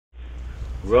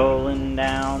Rolling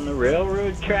down the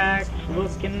railroad tracks,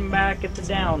 looking back at the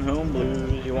down-home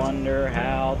blues. You wonder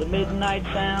how the midnight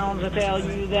sounds. I tell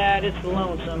you that it's the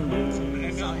lonesome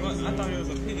blues. I thought it was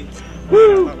a pig.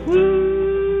 Woo, woo.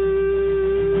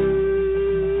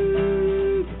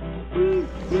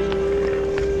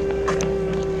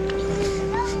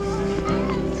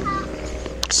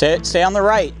 Stay on the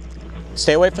right.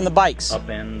 Stay away from the bikes. Up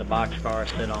in the boxcar,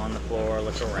 sit on the floor,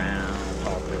 look around,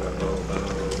 talk to the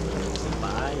hobos.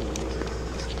 Bye.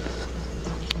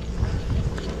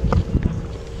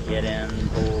 Get in,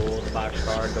 pull the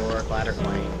boxcar door, clatter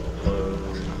clank,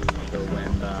 close the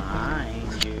wind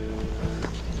behind you.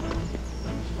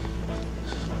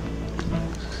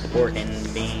 Pork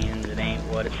and beans, it ain't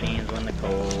what it seems when the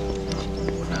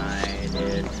cold night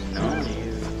hits on you.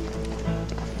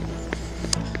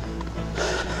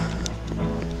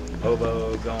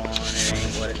 Hobo gone, it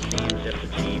ain't what it seems, just a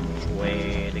cheap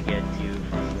way to get you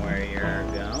from